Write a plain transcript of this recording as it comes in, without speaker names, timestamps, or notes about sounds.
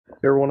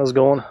Hey everyone, how's it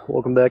going?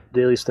 Welcome back to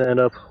Daily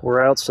Stand-Up. We're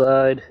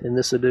outside in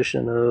this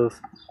edition of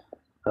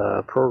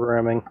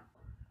programming.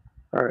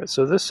 Alright,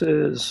 so this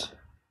is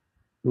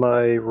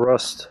my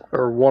Rust,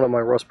 or one of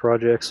my Rust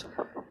projects,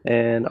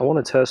 and I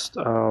want to test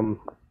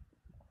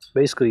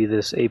basically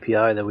this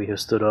API that we have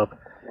stood up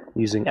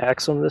using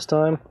Axum this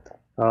time.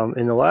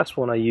 In the last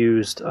one I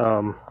used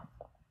not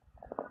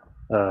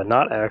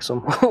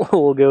Axum.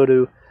 We'll go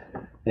to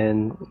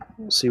and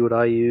see what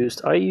I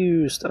used. I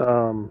used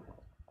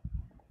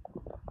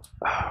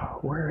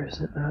where is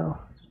it now?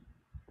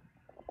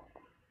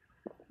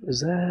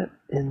 Is that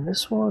in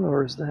this one,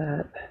 or is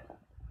that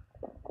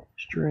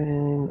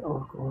string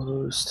or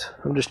closed?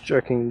 I'm just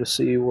checking to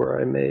see where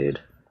I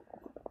made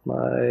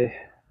my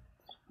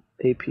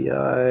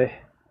API.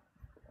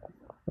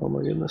 Oh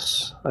my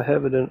goodness, I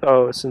have it in,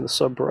 oh, it's in the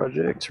sub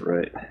project,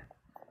 right?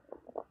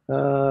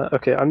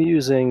 Okay, I'm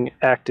using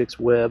Actix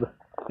Web,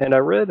 and I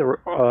read a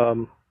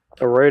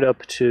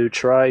write-up to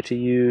try to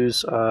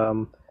use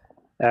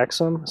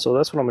Axum, so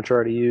that's what I'm going to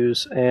try to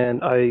use.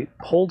 And I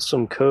pulled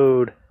some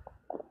code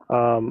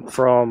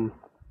from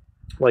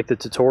like the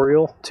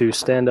tutorial to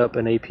stand up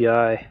an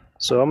API.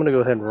 So I'm going to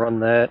go ahead and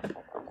run that,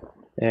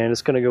 and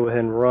it's going to go ahead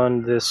and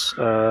run this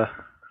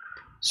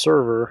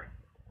server.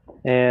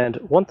 And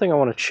one thing I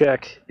want to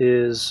check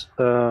is,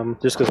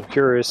 just because I'm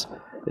curious,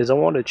 is I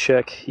want to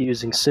check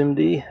using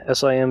SIMD,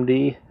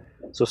 SIMD,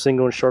 so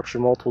single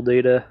instruction multiple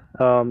data,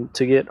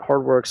 to get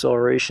hardware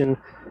acceleration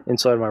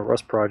inside my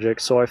Rust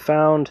project. So I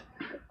found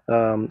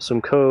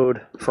some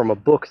code from a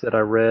book that I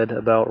read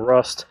about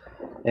Rust,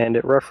 and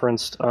it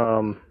referenced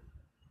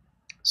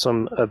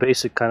some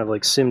basic kind of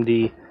like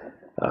SIMD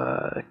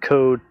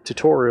code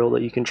tutorial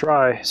that you can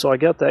try. So I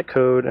got that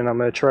code, and I'm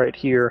going to try it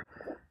here,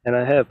 and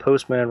I have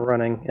Postman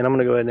running, and I'm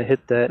going to go ahead and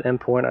hit that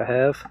endpoint I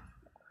have.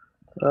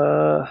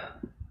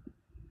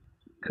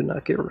 Could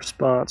not get a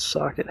response.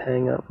 Socket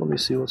hang up. Let me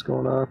see what's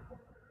going on.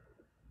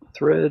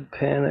 Thread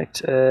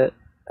panicked at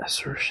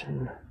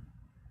assertion.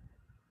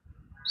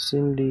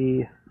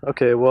 SIMD.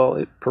 Okay, well,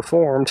 it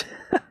performed.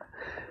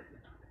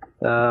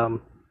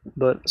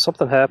 But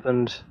something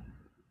happened.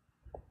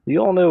 You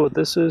all know what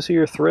this is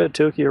here. Thread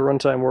Tokyo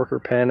runtime worker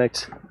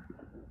panicked.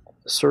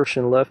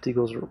 Assertion left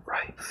equals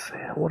right.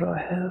 What do I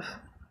have?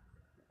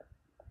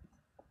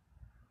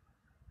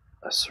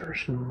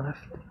 Assertion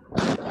left.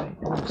 Right,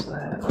 what's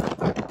that?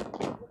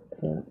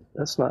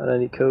 That's not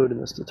any code in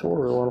this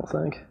tutorial, I don't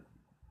think.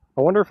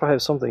 I wonder if I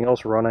have something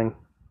else running.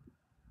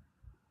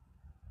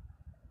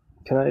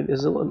 Can I,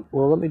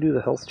 well, let me do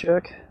the health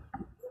check.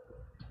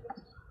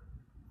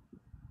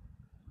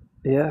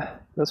 Yeah,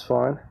 that's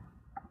fine.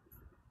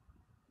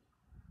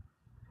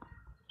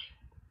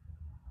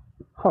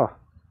 Huh.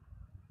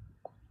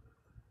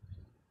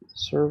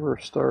 Server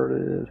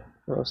started,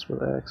 Rust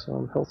with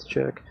Axum, health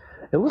check.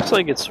 It looks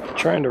like it's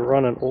trying to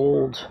run an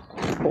old,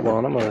 hold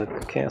on, I'm going to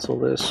cancel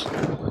this.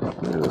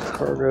 Do a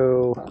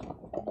cargo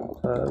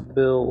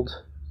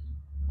build.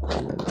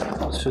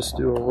 Let's just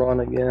do a run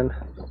again.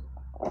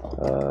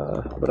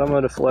 But I'm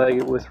going to flag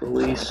it with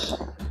release,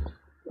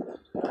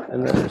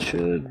 and then it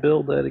should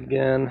build that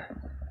again.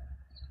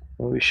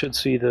 And we should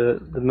see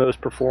the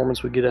most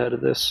performance we get out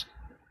of this.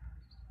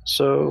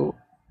 So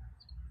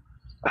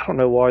I don't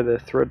know why the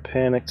thread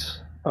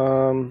panicked.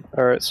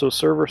 Alright, so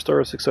server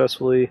started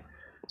successfully.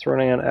 It's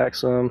running on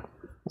Axum.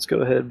 Let's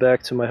go ahead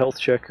back to my health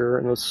checker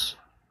and let's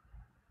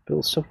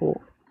build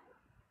simple.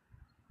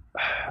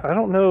 I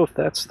don't know if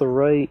that's the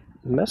right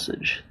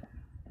message,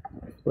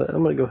 but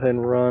I'm going to go ahead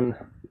and run.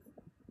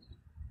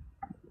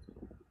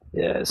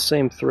 Yeah,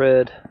 same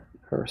thread,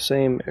 or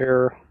same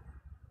error.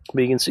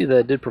 But you can see that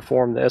it did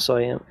perform the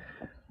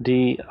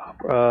SIMD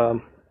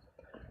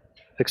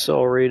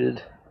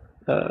accelerated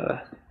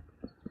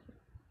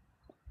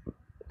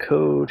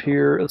code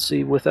here. Let's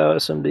see, without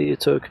SIMD it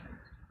took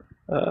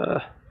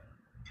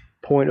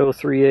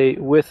 0.038.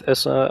 With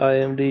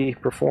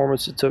SIMD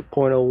performance it took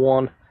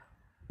 0.01.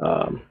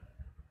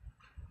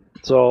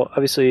 So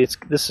obviously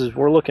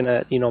we're looking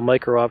at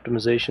micro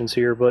optimizations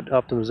here, but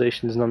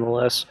optimizations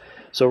nonetheless.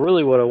 So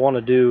really what I want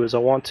to do is I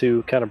want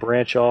to kind of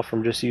branch off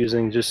from just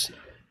using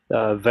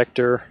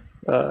vector,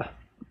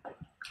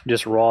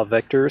 just raw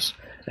vectors,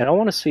 and I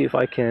want to see if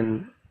I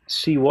can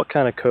see what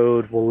kind of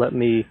code will let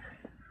me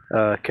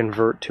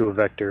convert to a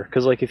vector.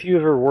 Because like if you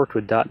ever worked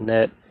with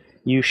 .NET,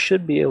 you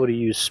should be able to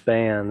use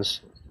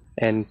spans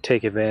and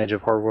take advantage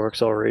of hardware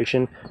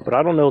acceleration, but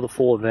I don't know the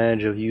full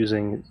advantage of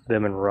using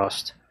them in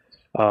Rust.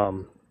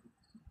 Or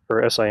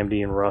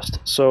SIMD in Rust.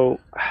 So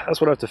that's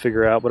what I have to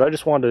figure out, but I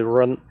just wanted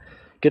to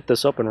get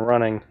this up and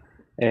running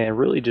and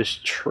really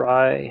just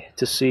try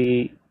to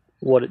see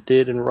what it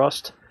did in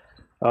Rust.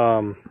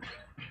 You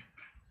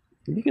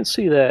can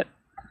see that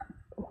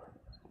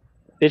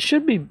it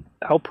should be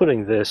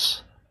outputting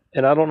this,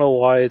 and I don't know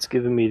why it's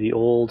giving me the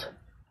old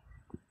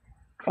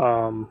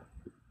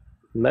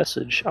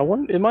message. I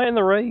wonder, am I in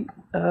the right?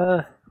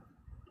 Yeah,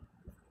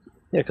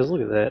 because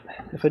look at that.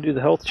 If I do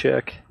the health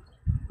check,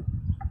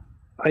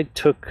 I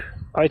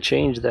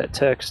changed that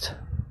text.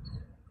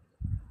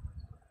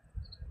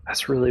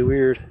 That's really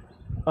weird.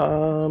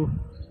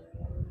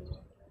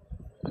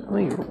 Let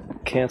me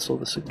cancel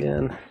this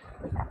again.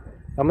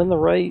 I'm in the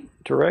right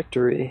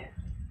directory.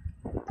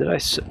 Did I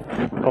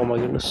oh my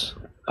goodness.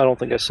 I don't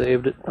think I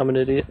saved it. I'm an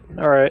idiot.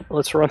 Alright,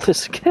 let's run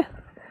this again.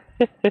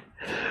 Let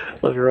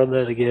me run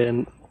that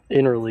again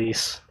in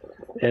release.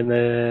 And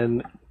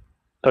then,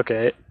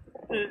 okay,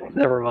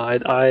 never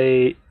mind.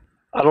 I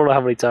don't know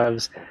how many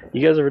times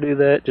you guys ever do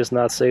that, just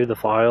not save the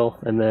file,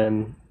 and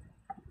then,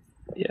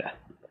 yeah.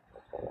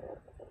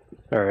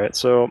 Alright,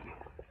 so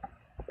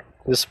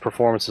this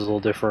performance is a little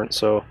different,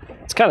 so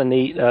it's kind of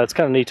neat. It's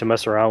kind of neat to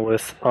mess around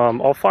with.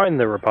 I'll find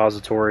the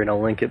repository and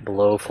I'll link it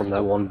below from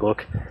that one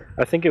book.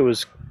 I think it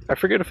was, I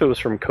forget if it was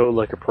from Code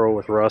Like a Pro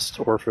with Rust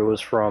or if it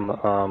was from,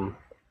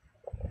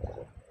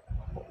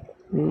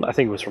 I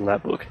think it was from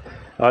that book.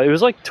 It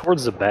was like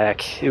towards the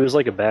back. It was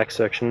like a back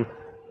section,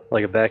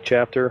 like a back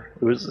chapter.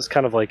 It's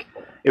kind of like,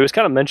 it was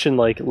kind of mentioned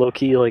like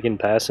low-key, like in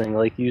passing,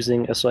 like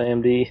using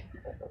SIMD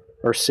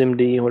or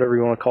SIMD, whatever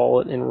you want to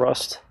call it, in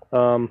Rust.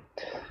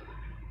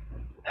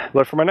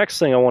 But for my next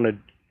thing, I want to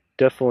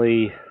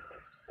definitely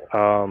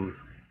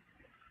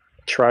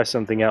try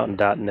something out in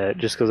 .NET,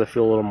 just because I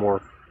feel a little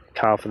more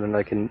confident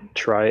I can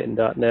try it in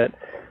 .NET.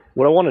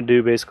 What I want to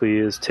do basically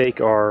is take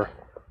our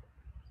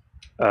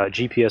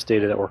GPS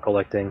data that we're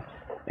collecting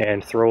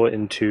and throw it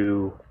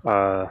into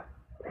a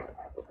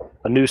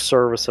new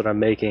service that I'm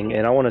making,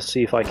 and I want to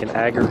see if I can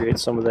aggregate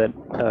some of that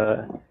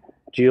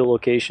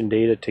geolocation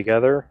data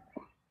together,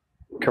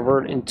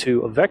 convert it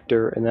into a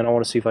vector, and then I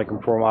want to see if I can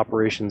perform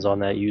operations on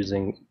that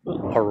using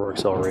hardware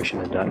acceleration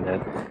in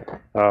 .NET.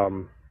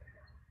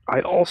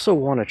 I also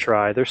want to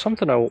try, there's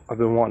something I've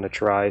been wanting to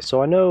try.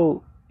 So I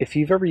know if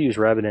you've ever used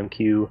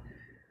RabbitMQ,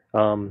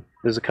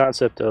 there's a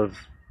concept of,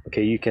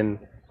 okay, you can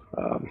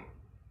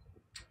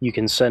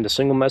send a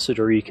single message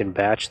or you can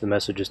batch the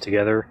messages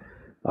together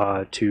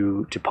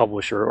to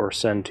publish or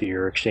send to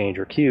your Exchange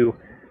or queue.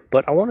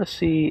 But I want to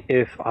see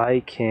if I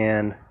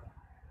can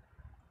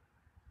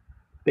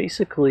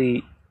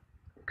basically,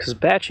 because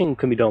batching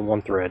can be done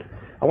one thread,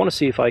 I want to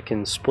see if I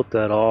can split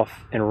that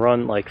off and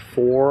run like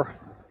 4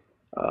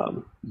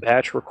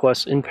 batch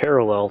requests in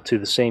parallel to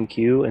the same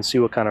queue and see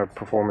what kind of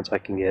performance I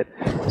can get.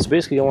 So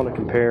basically I want to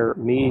compare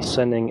me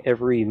sending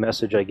every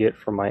message I get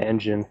from my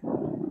engine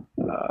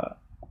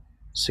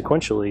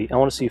sequentially. I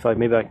want to see if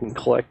maybe I can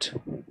collect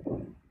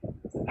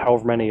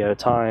however many at a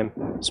time,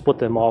 split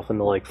them off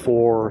into like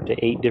 4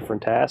 to 8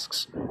 different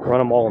tasks, run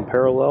them all in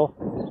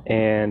parallel,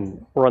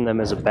 and run them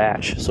as a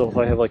batch. So if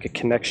I have like a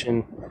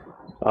connection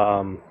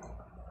of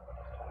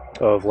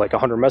like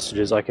 100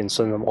 messages, I can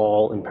send them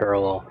all in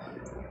parallel.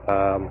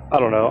 I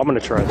don't know. I'm going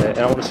to try that, and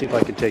I want to see if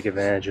I can take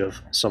advantage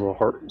of some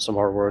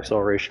hardware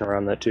acceleration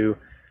around that too.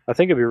 I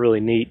think it'd be really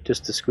neat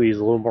just to squeeze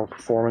a little more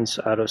performance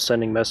out of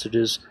sending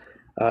messages,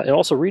 and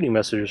also reading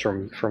messages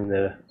from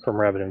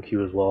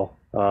RabbitMQ as well.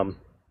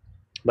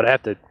 But I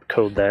have to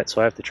code that, so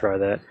I have to try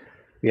that.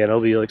 Yeah,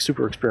 it'll be like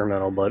super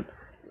experimental, but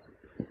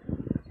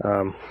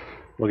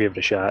we'll give it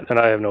a shot. And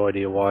I have no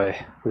idea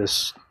why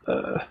this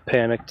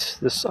panicked.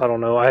 I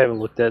don't know. I haven't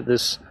looked at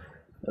this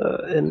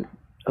in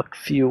a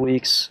few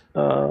weeks,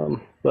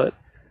 but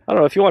I don't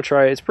know. If you want to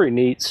try it, it's pretty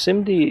neat.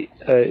 SIMD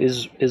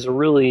is a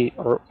really,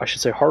 or I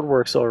should say,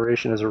 hardware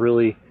acceleration is a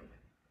really,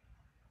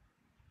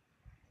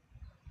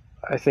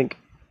 I think,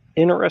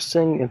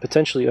 interesting and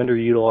potentially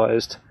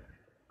underutilized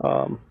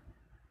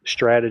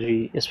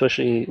strategy,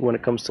 especially when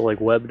it comes to like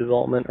web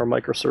development or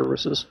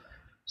microservices.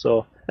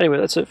 So anyway,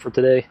 that's it for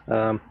today.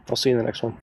 I'll see you in the next one.